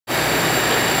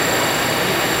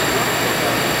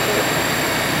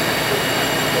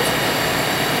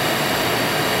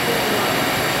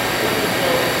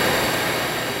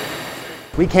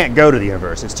We can't go to the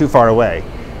universe, it's too far away.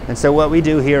 And so what we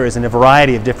do here is in a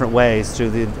variety of different ways through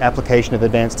the application of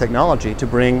advanced technology to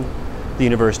bring the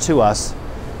universe to us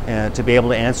and to be able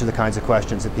to answer the kinds of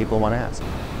questions that people want to ask.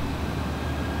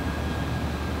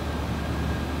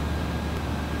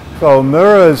 So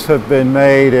mirrors have been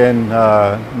made in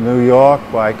New York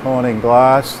by Corning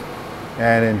Glass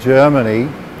and in Germany,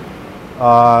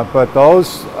 but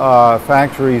those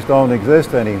factories don't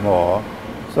exist anymore.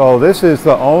 So this is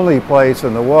the only place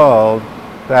in the world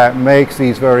that makes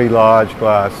these very large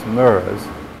glass mirrors.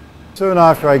 Soon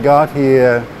after I got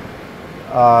here,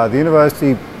 the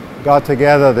university got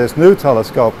together this new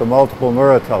telescope, the multiple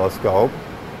mirror telescope,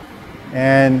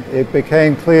 and it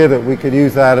became clear that we could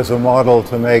use that as a model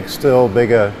to make still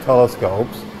bigger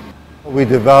telescopes. We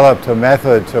developed a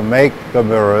method to make the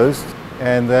mirrors,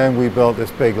 and then we built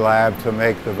this big lab to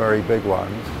make the very big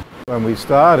ones. When we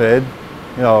started,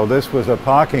 you know, this was a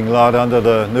parking lot under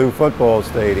the new football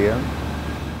stadium.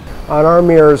 On our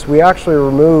mirrors, we actually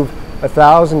remove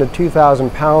 1,000 to 2,000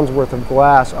 pounds worth of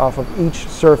glass off of each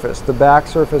surface, the back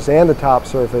surface and the top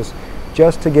surface,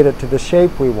 just to get it to the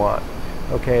shape we want.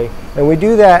 Okay, and we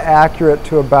do that accurate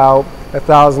to about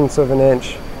 1,000th of an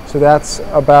inch. So that's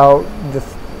about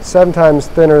 7 times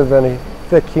thinner than a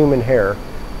thick human hair,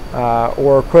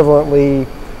 or equivalently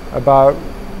about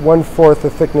 1/4 the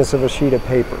thickness of a sheet of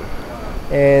paper.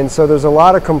 And so there's a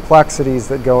lot of complexities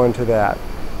that go into that,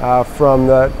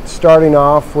 from starting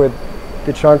off with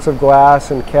the chunks of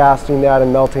glass and casting that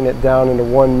and melting it down into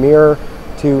one mirror,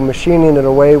 to machining it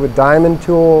away with diamond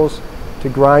tools, to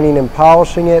grinding and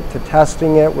polishing it, to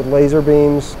testing it with laser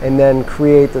beams, and then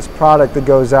create this product that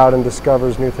goes out and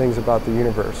discovers new things about the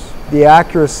universe. The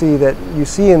accuracy that you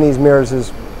see in these mirrors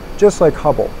is just like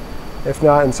Hubble, if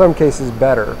not in some cases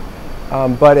better,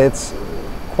 but it's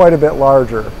quite a bit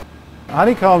larger.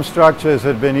 Honeycomb structures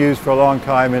had been used for a long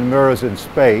time in mirrors in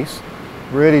space,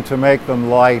 really to make them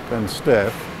light and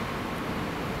stiff.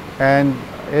 And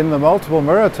in the multiple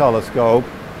mirror telescope,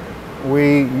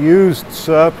 we used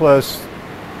surplus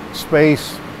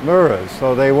space mirrors,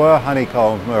 so they were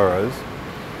honeycomb mirrors,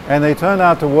 and they turned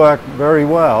out to work very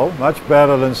well, much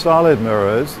better than solid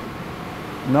mirrors,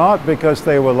 not because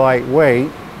they were lightweight,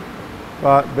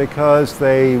 but because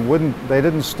they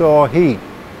didn't store heat,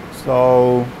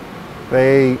 so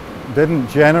they didn't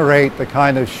generate the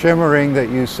kind of shimmering that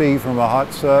you see from a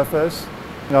hot surface.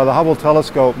 You know, the Hubble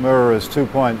telescope mirror is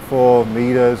 2.4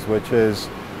 meters, which is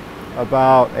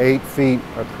about 8 feet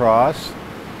across,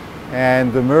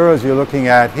 and the mirrors you're looking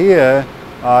at here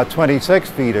are 26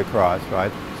 feet across,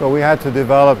 right? So we had to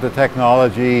develop the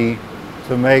technology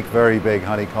to make very big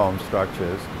honeycomb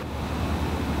structures.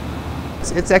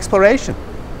 It's exploration,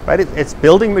 right? It's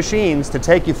building machines to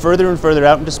take you further and further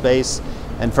out into space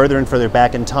and further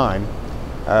back in time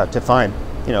to find,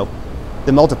 you know,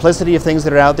 the multiplicity of things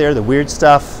that are out there, the weird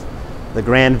stuff, the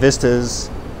grand vistas,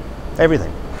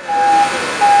 everything.